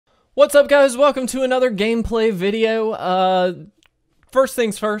What's up, guys? Welcome to another gameplay video. First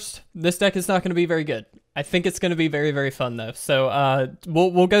things first, this deck is not going to be very good. I think it's going to be very, very fun though. So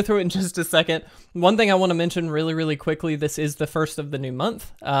we'll go through it in just a second. One thing I want to mention really quickly, this is the first of the new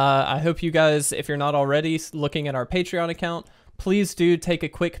month. I hope you guys, if you're not already looking at our Patreon account, please do take a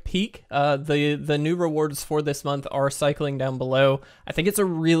quick peek. The new rewards for this month are cycling down below. I think it's a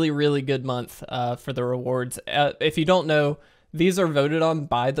really good month for the rewards. If you don't know, these are voted on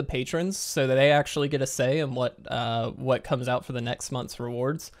by the patrons, so that they actually get a say in what comes out for the next month's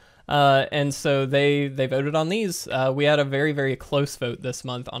rewards. And so they voted on these. We had a very close vote this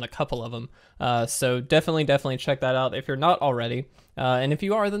month on a couple of them. So definitely check that out if you're not already. And if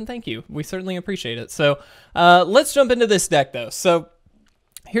you are, then thank you. We certainly appreciate it. So let's jump into this deck though. So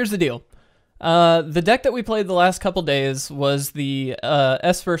here's the deal. The deck that we played the last couple days was the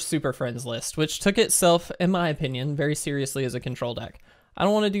Esper Super Friends list, which took itself, in my opinion, very seriously as a control deck. I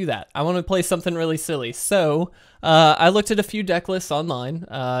don't want to do that. I want to play something really silly. So I looked at a few deck lists online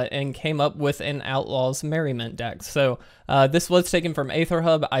and came up with an Outlaws Merriment deck. So this was taken from Aether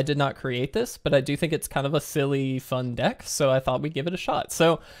Hub. I did not create this, but I do think it's kind of a silly, fun deck. So I thought we'd give it a shot.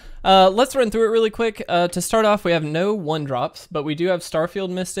 So let's run through it really quick. To start off, we have no 1-drops, but we do have Starfield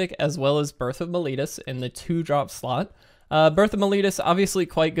Mystic as well as Birth of Meletis in the 2-drop slot. Birth of Meletis, obviously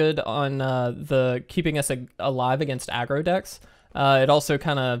quite good on the keeping us alive against aggro decks. It also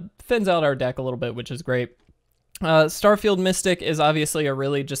kind of thins out our deck a little bit, which is great. Starfield Mystic is obviously a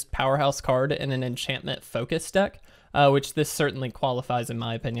really just powerhouse card in an enchantment focused deck, which this certainly qualifies in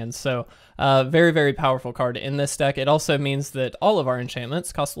my opinion. So very powerful card in this deck. It also means that all of our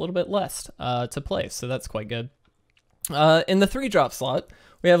enchantments cost a little bit less to play, so that's quite good. In the 3-drop slot,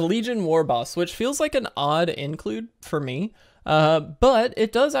 we have Legion Warboss, which feels like an odd include for me. But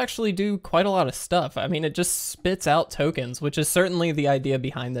it does actually do quite a lot of stuff. I mean, it just spits out tokens, which is certainly the idea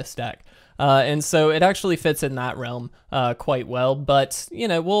behind this deck. And so it actually fits in that realm quite well, but you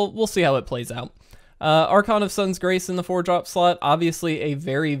know, we'll see how it plays out. Archon of Sun's Grace in the 4-drop slot, obviously a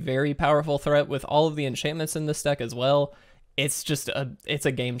very powerful threat with all of the enchantments in this deck as well. It's just it's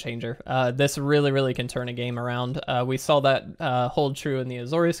a game changer. This really can turn a game around. We saw that hold true in the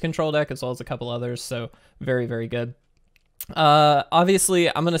Azorius control deck as well as a couple others, so very good. Obviously,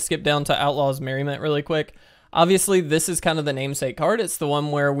 I'm going to skip down to Outlaws Merriment really quick. Obviously, this is kind of the namesake card. It's the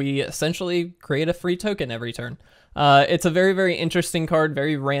one where we essentially create a free token every turn. It's a very interesting card,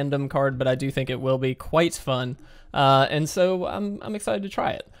 very random card, but I do think it will be quite fun. And so I'm excited to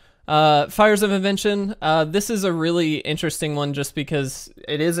try it. Fires of Invention. This is a really interesting one just because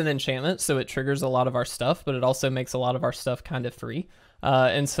it is an enchantment, so it triggers a lot of our stuff, but it also makes a lot of our stuff kind of free.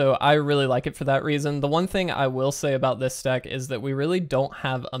 And so I really like it for that reason. The one thing I will say about this deck is that we really don't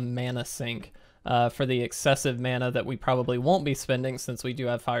have a mana sink for the excessive mana that we probably won't be spending since we do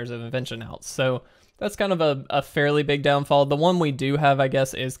have Fires of Invention out. So that's kind of a fairly big downfall. The one we do have, I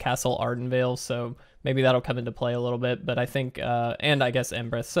guess, is Castle Ardenvale, so maybe that'll come into play a little bit, but I think, and I guess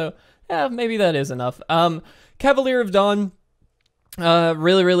Embereth, so yeah, maybe that is enough. Cavalier of Dawn,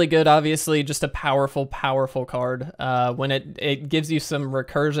 really good, obviously, just a powerful card. When it gives you some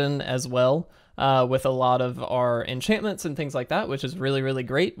recursion as well, with a lot of our enchantments and things like that, which is really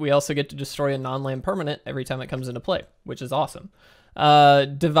great. We also get to destroy a non-land permanent every time it comes into play, which is awesome.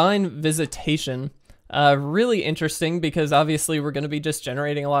 Divine Visitation, really interesting because obviously we're going to be just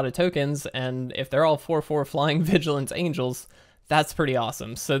generating a lot of tokens, and if they're all 4/4 flying Vigilance Angels, that's pretty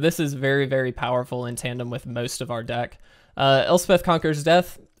awesome. So this is very powerful in tandem with most of our deck. Elspeth Conquers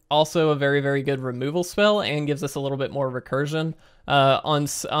Death, also a very good removal spell and gives us a little bit more recursion. On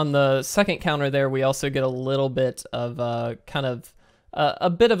the second counter there, we also get a little bit of a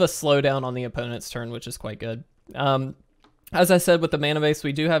bit of a slowdown on the opponent's turn, which is quite good. As I said, with the mana base,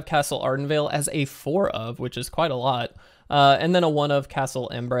 we do have Castle Ardenvale as a 4-of, which is quite a lot. And then a 1-of Castle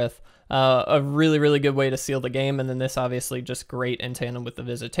Embereth. A really good way to seal the game, and then this obviously just great in tandem with the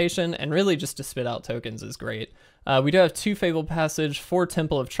Visitation, and really just to spit out tokens is great. We do have 2 Fabled Passage, 4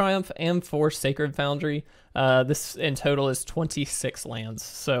 Temple of Triumph, and 4 Sacred Foundry. This in total is 26 lands,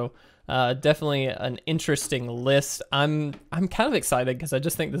 so definitely an interesting list. I'm kind of excited because I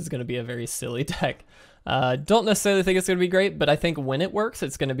just think this is going to be a very silly deck. Don't necessarily think it's going to be great, but I think when it works,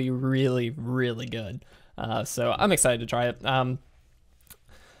 it's going to be really good. So I'm excited to try it.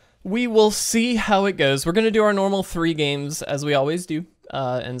 We will see how it goes. We're going to do our normal 3 games as we always do.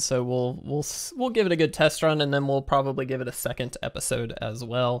 And so we'll give it a good test run, and then we'll probably give it a second episode as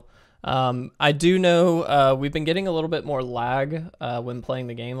well. I do know we've been getting a little bit more lag when playing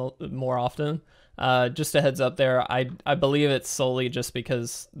the game more often. Just a heads up there. I believe it's solely just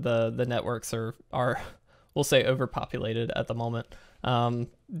because the networks are we'll say overpopulated at the moment.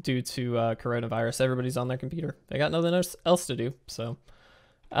 due to coronavirus. Everybody's on their computer. They got nothing else to do. So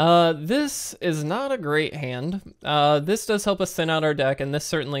this is not a great hand. This does help us thin out our deck, and this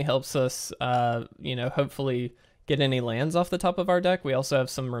certainly helps us, you know, hopefully get any lands off the top of our deck. We also have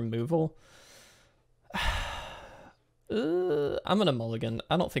some removal. I'm gonna mulligan.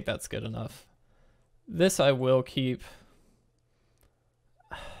 I don't think that's good enough. This I will keep.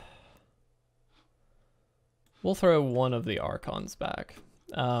 We'll throw one of the Archons back.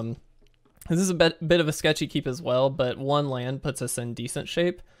 This is a bit of a sketchy keep as well, but one land puts us in decent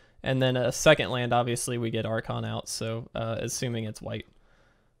shape. And then a second land, obviously, we get Archon out, so assuming it's white.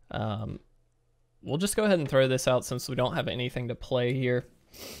 We'll just go ahead and throw this out since we don't have anything to play here.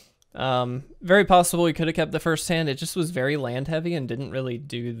 Very possible we could have kept the first hand. It just was very land heavy and didn't really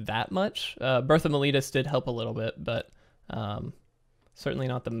do that much. Birth of Meletis did help a little bit, but certainly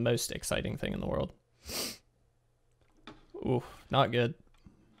not the most exciting thing in the world. Ooh, not good.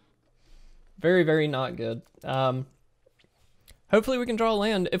 Very, very not good. Hopefully we can draw a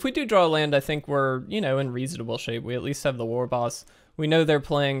land. If we do draw a land, I think we're, you know, in reasonable shape. We at least have the Warboss. We know they're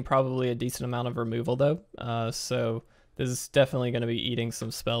playing probably a decent amount of removal, though. So this is definitely going to be eating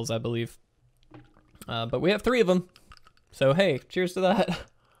some spells, I believe. But we have 3 of them. So, hey, cheers to that.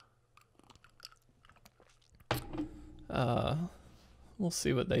 We'll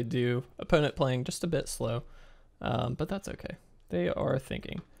see what they do. Opponent playing just a bit slow. But that's okay. They are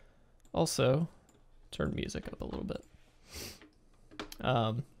thinking. Also, turn music up a little bit.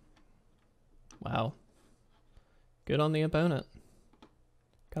 Wow. Good on the opponent.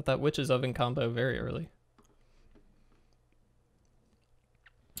 Got that Witch's Oven combo very early.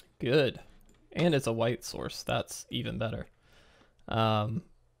 Good. And it's a white source. That's even better. Let's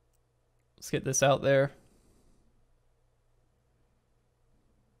get this out there.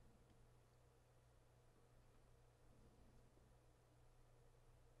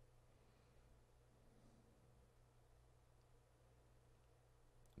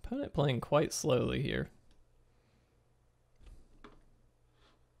 Opponent playing quite slowly here.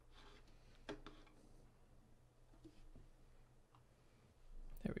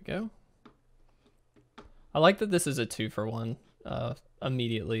 There we go. I like that this is a 2-for-1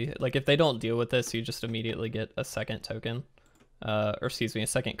 immediately. Like if they don't deal with this, you just immediately get a second token. Or excuse me, a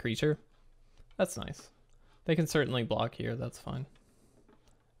second creature. That's nice. They can certainly block here, that's fine.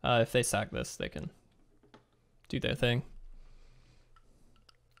 If they sack this, they can do their thing.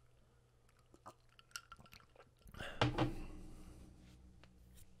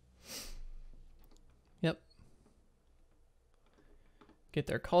 Yep. Get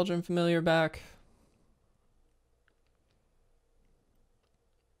their Cauldron Familiar back.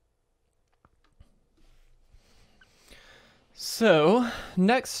 So,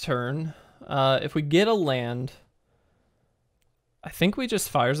 next turn, if we get a land, I think we just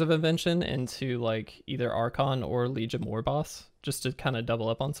Fires of Invention into like either Archon or Legion Warboss, just to kind of double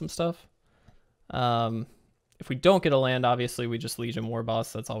up on some stuff. If we don't get a land, obviously we just Legion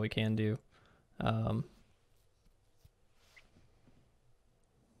Warboss. That's all we can do.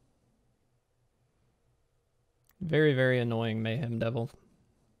 Very, very annoying Mayhem Devil.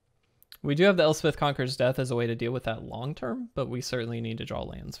 We do have the Elspeth Conquers Death as a way to deal with that long term, but we certainly need to draw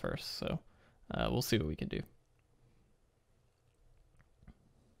lands first. So we'll see what we can do.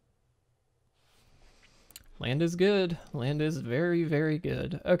 Land is good. Land is very, very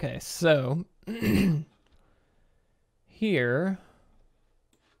good. Okay, so here,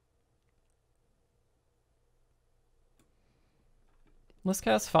 let's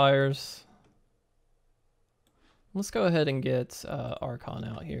cast Fires. Let's go ahead and get Archon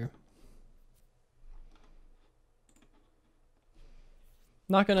out here.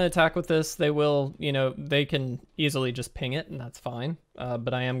 Not going to attack with this. They will, you know, they can easily just ping it, and that's fine.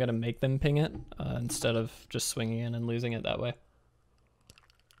 But I am going to make them ping it instead of just swinging in and losing it that way.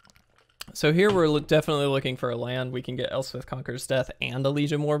 So here we're definitely looking for a land. We can get Elspeth Conquers Death and a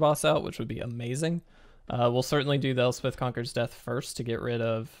Legion Warboss out, which would be amazing. We'll certainly do the Elspeth Conquers Death first to get rid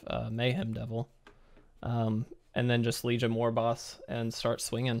of Mayhem Devil. And then just Legion Warboss and start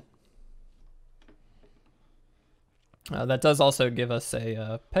swinging. That does also give us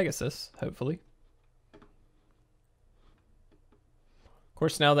a Pegasus, hopefully. Of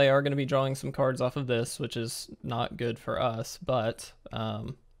course, now they are going to be drawing some cards off of this, which is not good for us, but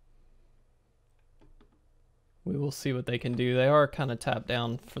we will see what they can do. They are kind of tapped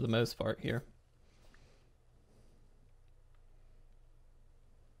down for the most part here.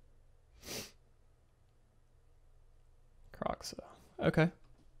 Croxa. Okay.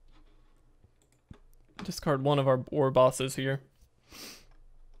 Discard one of our war bosses here.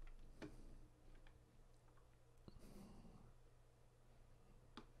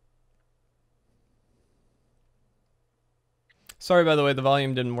 Sorry, by the way, the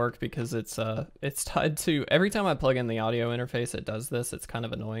volume didn't work because it's tied to, every time I plug in the audio interface, it does this. It's kind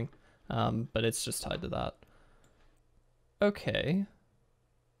of annoying, but it's just tied to that. Okay.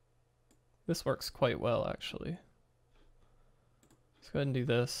 This works quite well, actually. Let's go ahead and do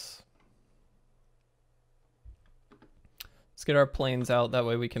this. Let's get our planes out. That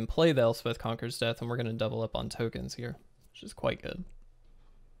way we can play the Elspeth Conquers Death, and we're going to double up on tokens here, which is quite good.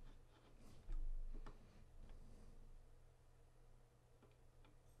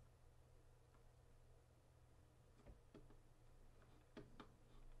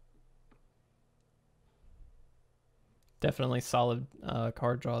 Definitely solid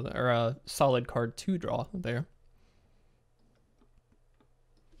card draw, or solid card to draw there.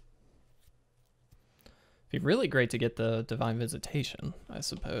 Be really great to get the Divine Visitation, I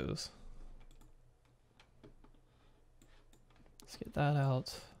suppose. Let's get that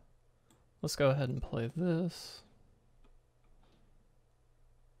out. Let's go ahead and play this.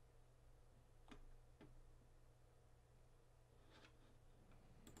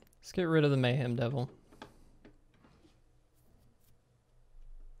 Let's get rid of the Mayhem Devil.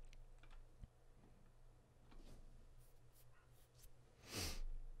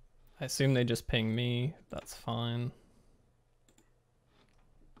 I assume they just ping me. That's fine.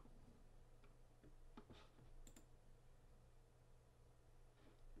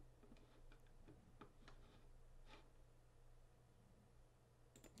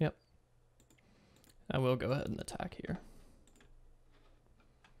 Yep. I will go ahead and attack here.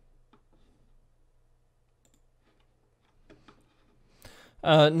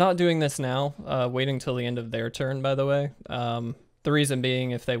 Not doing this now, waiting till the end of their turn, by the way. The reason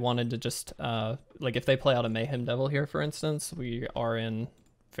being, if they wanted to just, like if they play out a Mayhem Devil here, for instance, we are in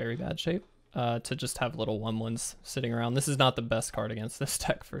very bad shape to just have little 1/1s sitting around. This is not the best card against this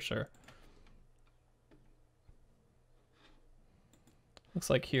deck for sure. Looks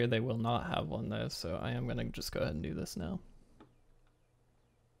like here they will not have one though, so I am going to just go ahead and do this now.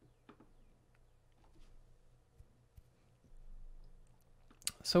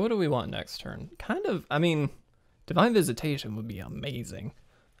 So what do we want next turn? Kind of, I mean, Divine Visitation would be amazing.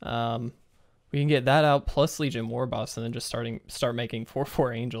 We can get that out plus Legion Warboss and then just start making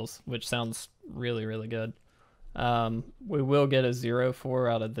 4/4 Angels, which sounds really, really good. We will get a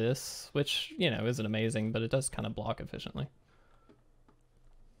 0/4 out of this, which, you know, isn't amazing, but it does kind of block efficiently.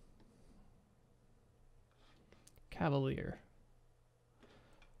 Cavalier.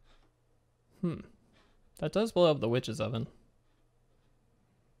 That does blow up the Witch's Oven.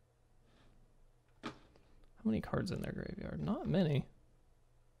 How many cards in their graveyard? Not many.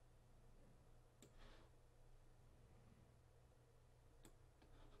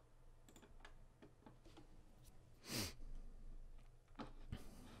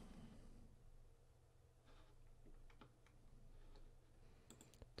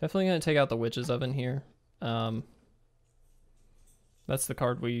 Definitely going to take out the Witch's Oven here. That's the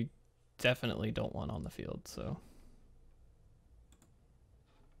card we definitely don't want on the field, so...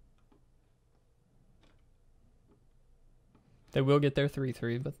 They will get their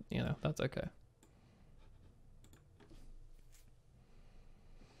 3/3, but, you know, that's okay.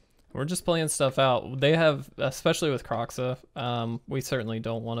 We're just playing stuff out. They have, especially with Croxa, we certainly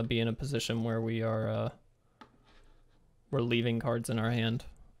don't want to be in a position where we are, we're leaving cards in our hand.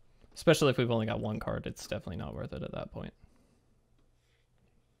 Especially if we've only got one card, it's definitely not worth it at that point.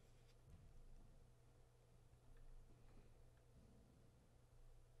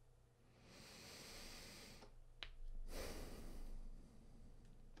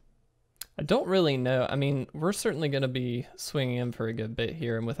 I don't really know. I mean, we're certainly going to be swinging in for a good bit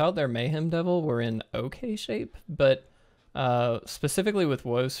here, and without their Mayhem Devil, we're in okay shape, but specifically with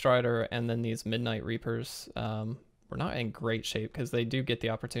Woe Strider and then these Midnight Reapers, we're not in great shape because they do get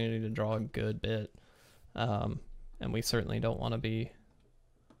the opportunity to draw a good bit, and we certainly don't want to be,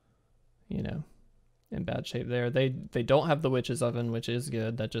 you know, in bad shape there. They don't have the Witch's Oven, which is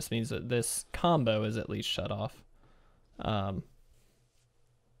good. That just means that this combo is at least shut off.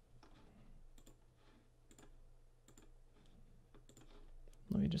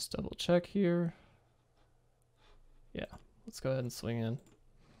 Let me just double check here. Yeah, let's go ahead and swing in.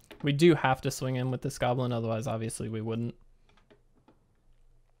 We do have to swing in with this goblin, otherwise obviously we wouldn't.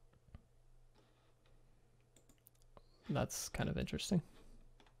 That's kind of interesting.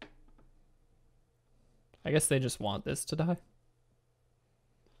 I guess they just want this to die.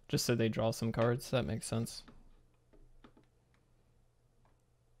 Just so they draw some cards, that makes sense.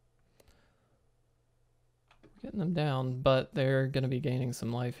 Getting them down, but they're going to be gaining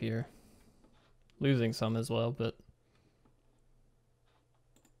some life here. Losing some as well, but...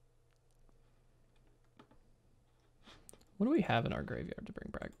 What do we have in our graveyard to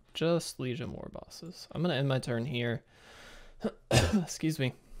bring back? Just Legion Warbosses. I'm going to end my turn here. Excuse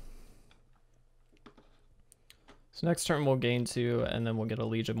me. So next turn we'll gain 2, and then we'll get a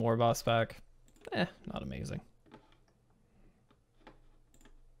Legion Warboss back. Not amazing.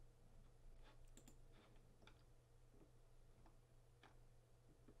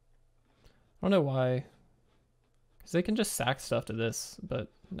 I don't know why. Because they can just sack stuff to this,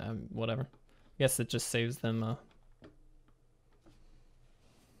 but whatever. I guess it just saves them.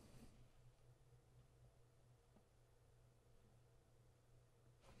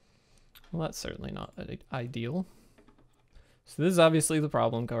 Well, that's certainly not ideal. So this is obviously the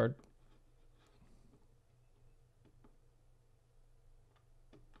problem card.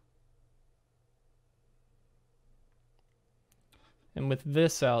 And with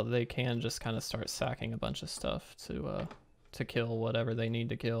this out, they can just kind of start sacking a bunch of stuff to kill whatever they need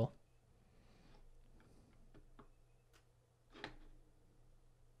to kill.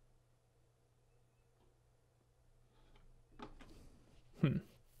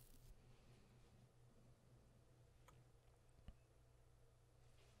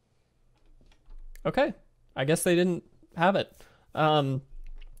 Okay, I guess they didn't have it. I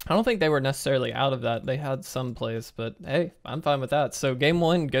don't think they were necessarily out of that. They had some plays, but hey, I'm fine with that. So game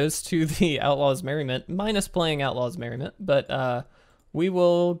 1 goes to the Outlaws Merriment, minus playing Outlaws Merriment, but we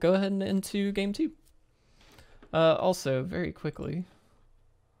will go ahead and into game 2. Also, very quickly,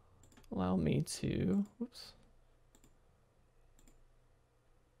 allow me to, whoops.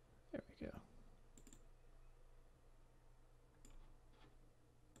 There we go.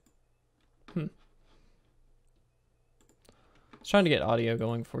 I was trying to get audio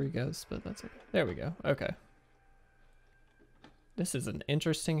going for you guys, but that's okay. There we go. Okay. This is an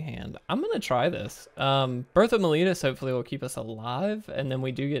interesting hand. I'm going to try this. Birth of Meletis hopefully will keep us alive, and then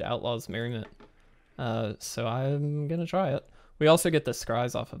we do get Outlaws Merriment. So I'm going to try it. We also get the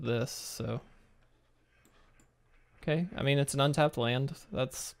scries off of this, so... Okay, I mean, it's an untapped land.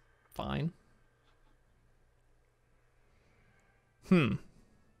 That's fine.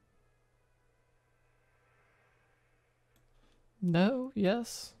 No,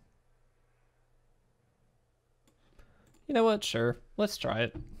 yes. You know what? Sure. Let's try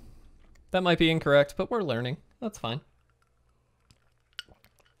it. That might be incorrect, but we're learning. That's fine.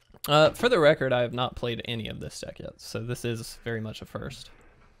 For the record, I have not played any of this deck yet, so this is very much a first.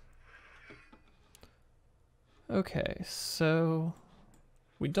 Okay, so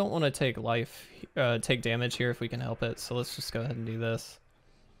we don't want to take damage here if we can help it, so let's just go ahead and do this.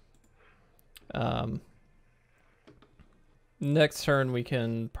 Next turn we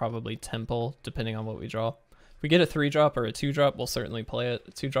can probably Temple, depending on what we draw. If we get a 3-drop or a 2-drop, we'll certainly play it.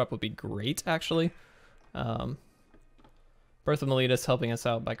 A 2-drop would be great, actually. Birth of Meletis helping us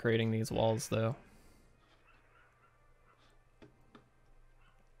out by creating these walls, though.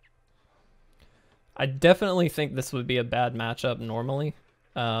 I definitely think this would be a bad matchup normally,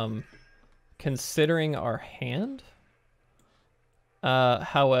 considering our hand.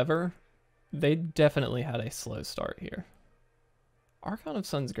 However, they definitely had a slow start here. Archon of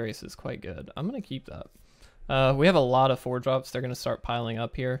Sun's Grace is quite good. I'm going to keep that. We have a lot of 4-drops. They're going to start piling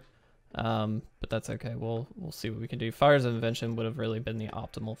up here. But that's okay. We'll see what we can do. Fires of Invention would have really been the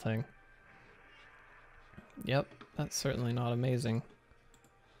optimal thing. Yep, that's certainly not amazing.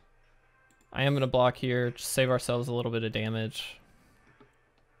 I am going to block here, just save ourselves a little bit of damage.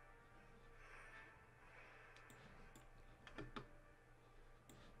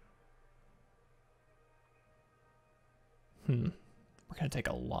 We're going to take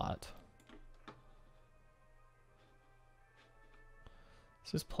a lot.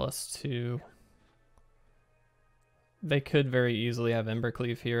 This is +2. They could very easily have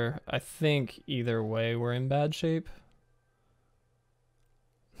Embercleave here. I think either way we're in bad shape.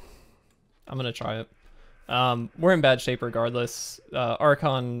 I'm going to try it. We're in bad shape regardless.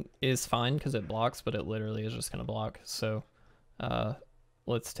 Archon is fine because it blocks, but it literally is just going to block. So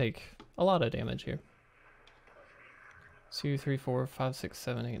let's take a lot of damage here. 2, 3, 4, 5, 6,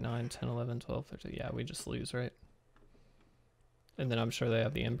 7, 8, 9, 10, 11, 12, 13. Yeah, we just lose, right? And then I'm sure they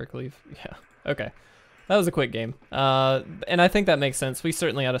have the Embercleave. Yeah, okay. That was a quick game. And I think that makes sense. We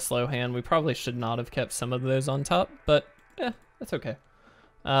certainly had a slow hand. We probably should not have kept some of those on top, but that's okay.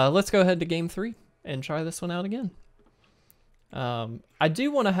 Let's go ahead to game 3 and try this one out again. I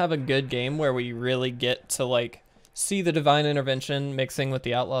do want to have a good game where we really get to like see the Divine Intervention mixing with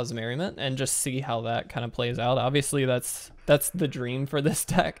the Outlaws Merriment and just see how that kind of plays out. Obviously, that's the dream for this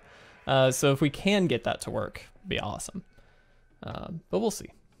deck. So if we can get that to work, it'd be awesome. But we'll see.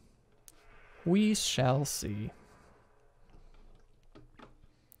 We shall see.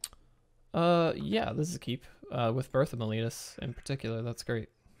 Yeah, this is a keep. With Birth of Meletis in particular, that's great.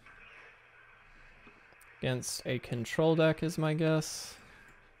 Against a control deck is my guess.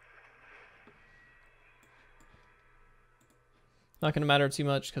 Not going to matter too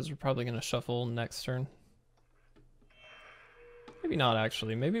much because we're probably going to shuffle next turn. Maybe not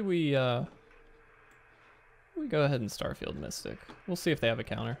actually. Maybe we go ahead and Starfield Mystic. We'll see if they have a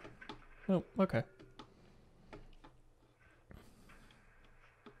counter. Oh, okay.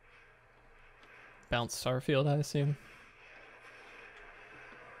 Bounce Starfield, I assume.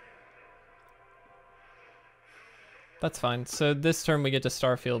 That's fine. So this turn we get to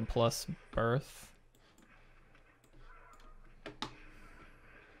Starfield plus Birth.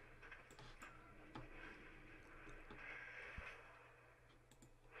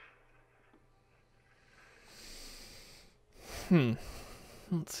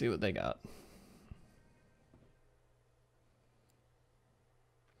 Let's see what they got.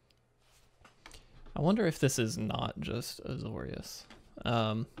 I wonder if this is not just Azorius.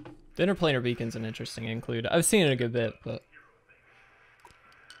 The Interplanar Beacon's an interesting include. I've seen it a good bit, but...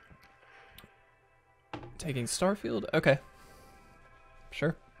 Taking Starfield? Okay.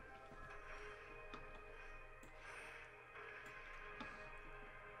 Sure.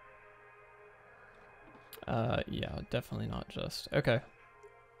 Yeah, definitely not just. Okay.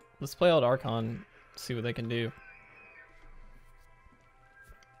 Let's play out Archon, see what they can do.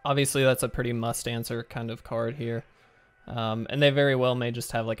 Obviously, that's a pretty must-answer kind of card here. And they very well may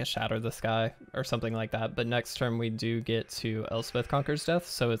just have like a Shatter the Sky or something like that. But next turn we do get to Elspeth Conquers Death,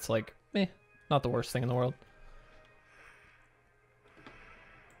 so it's like, not the worst thing in the world.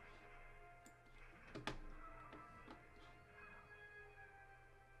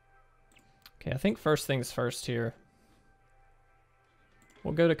 Okay, I think first things first here.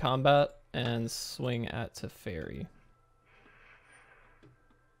 We'll go to combat and swing at Teferi.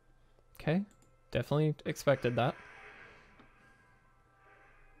 Okay, definitely expected that.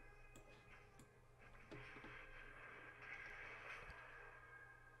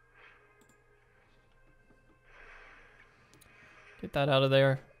 Get that out of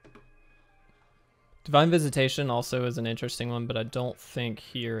there. Divine Visitation also is an interesting one, but I don't think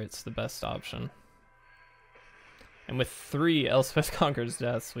here it's the best option. And with 3 Elspeth Conquers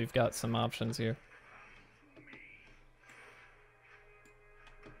Deaths, we've got some options here.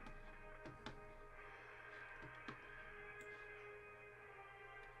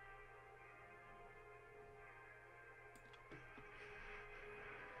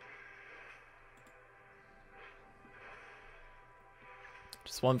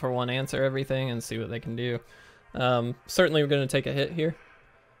 Just 1-for-1 answer everything and see what they can do. Certainly we're going to take a hit here,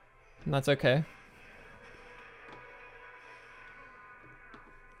 and that's okay.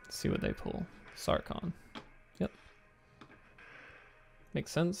 Let's see what they pull. Sarkhan. Yep.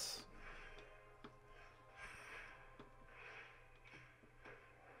 Makes sense.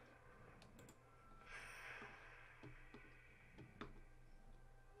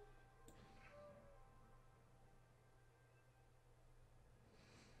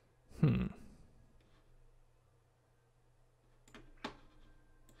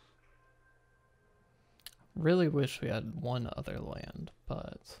 Really wish we had one other land,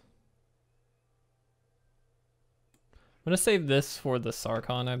 but I'm gonna save this for the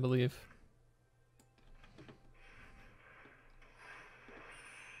Sarkhan, I believe.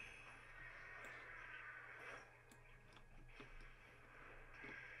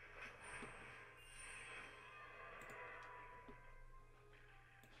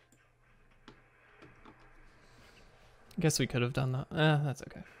 I guess we could have done that. That's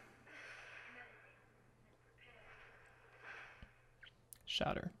okay.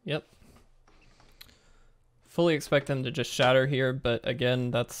 Shatter. Yep. Fully expect them to just shatter here, but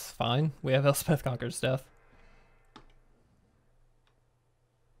again, that's fine. We have Elspeth Conquers Death.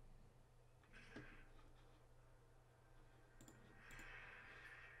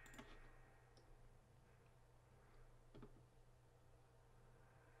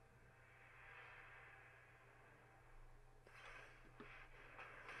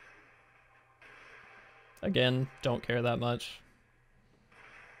 Again, don't care that much.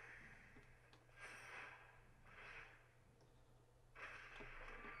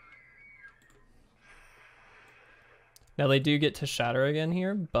 Now they do get to shatter again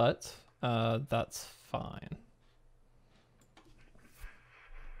here, but that's fine.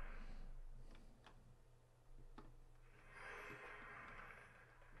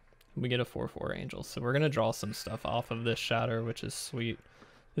 We get a 4/4 angel, so we're gonna draw some stuff off of this shatter, which is sweet.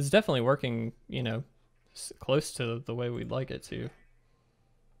 It's definitely working, you know, close to the way we'd like it to.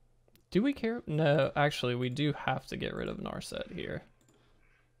 Do we care? No, actually, we do have to get rid of Narset here.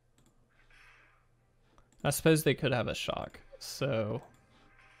 I suppose they could have a shock. So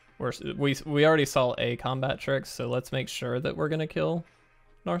we already saw a combat trick, so let's make sure that we're gonna kill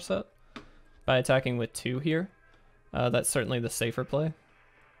Narset by attacking with 2 here. That's certainly the safer play.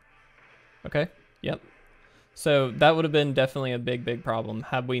 Okay, yep. So that would have been definitely a big problem.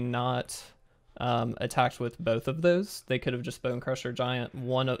 Had we not attacked with both of those, they could have just Bone Crusher Giant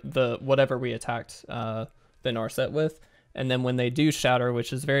one of the whatever we attacked the Narset with, and then when they do Shatter,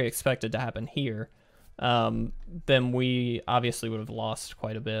 which is very expected to happen here, then we obviously would have lost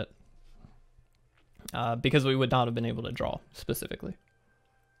quite a bit because we would not have been able to draw specifically.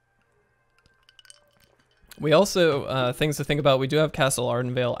 We also, things to think about, we do have Castle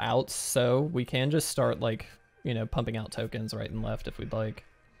Ardenvale out, so we can just start, like, you know, pumping out tokens right and left if we'd like.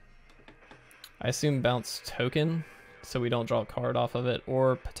 I assume bounce token, so we don't draw a card off of it,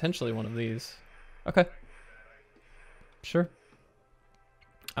 or potentially one of these. Okay. Sure.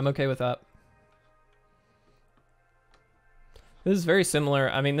 I'm okay with that. This is very similar.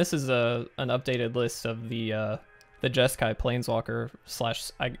 I mean, this is an updated list of the Jeskai Planeswalker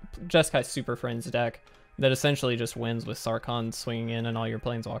 / Jeskai Super Friends deck that essentially just wins with Sarkhan swinging in and all your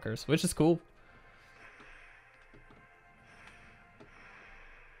Planeswalkers, which is cool.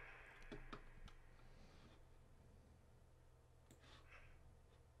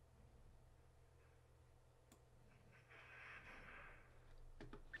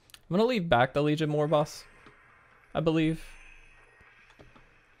 I'm gonna leave back the Legion Warboss, I believe.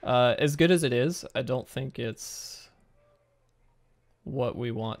 As good as it is, I don't think it's what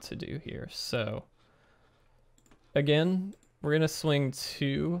we want to do here. So again, we're gonna swing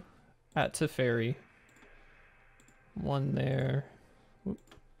 2 at Teferi. 1 there. Oop.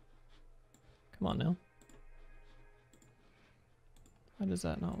 Come on now. Why does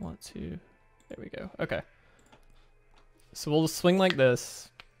that not want to? There we go. Okay. So we'll swing like this.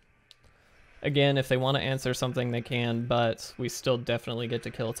 Again, if they want to answer something, they can, but we still definitely get to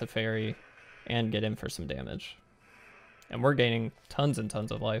kill Teferi and get in for some damage. And we're gaining tons and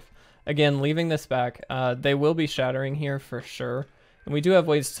tons of life. Again, leaving this back, they will be shattering here for sure. And we do have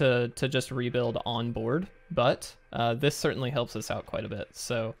ways to just rebuild on board, but this certainly helps us out quite a bit.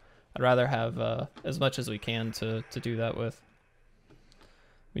 So I'd rather have as much as we can to do that with.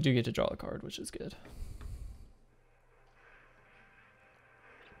 We do get to draw a card, which is good.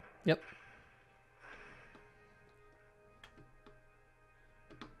 Yep.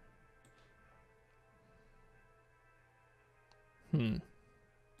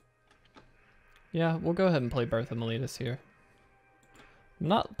 Yeah, we'll go ahead and play Birth of Meletis here. I'm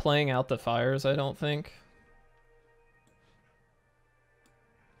not playing out the fires, I don't think.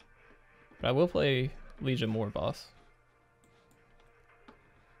 But I will play Legion Warboss.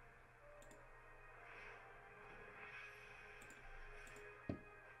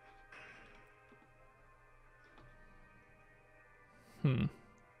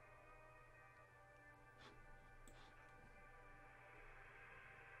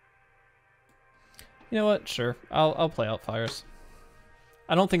 You know what? Sure. I'll play out fires.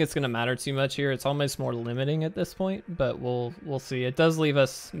 I don't think it's going to matter too much here. It's almost more limiting at this point, but we'll see. It does leave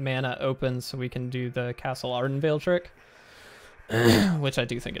us mana open so we can do the Castle Ardenvale trick, which I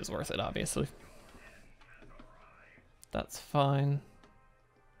do think is worth it, obviously. That's fine.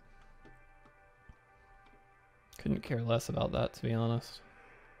 Couldn't care less about that, to be honest.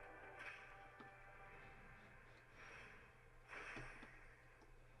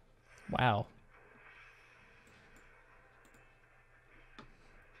 Wow.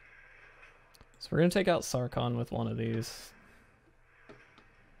 So we're going to take out Sarkhan with one of these.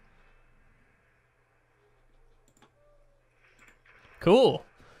 Cool.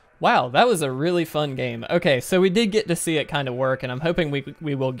 Wow, that was a really fun game. Okay, so we did get to see it kind of work, and I'm hoping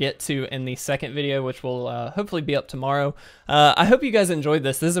we will get to in the second video, which will hopefully be up tomorrow. I hope you guys enjoyed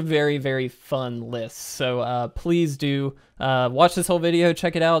this. This is a very, very fun list, so please do watch this whole video,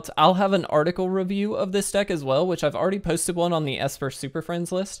 check it out. I'll have an article review of this deck as well, which I've already posted one on the Esper Super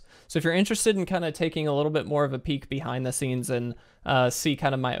Friends list. So if you're interested in kind of taking a little bit more of a peek behind the scenes and see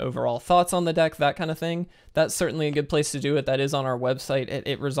kind of my overall thoughts on the deck, that kind of thing, that's certainly a good place to do it. That is on our website at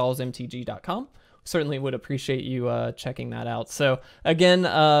itresolvesmtg.com. Certainly would appreciate you checking that out. So again,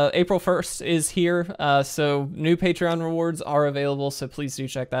 April 1st is here, so new Patreon rewards are available, so please do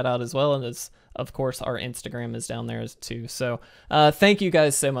check that out as well. And it's, of course, our Instagram is down there too. So thank you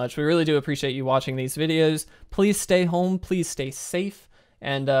guys so much. We really do appreciate you watching these videos. Please stay home, please stay safe,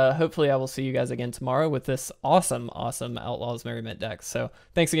 and hopefully I will see you guys again tomorrow with this awesome Outlaws Merriment deck. So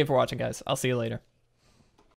thanks again for watching, guys. I'll see you later.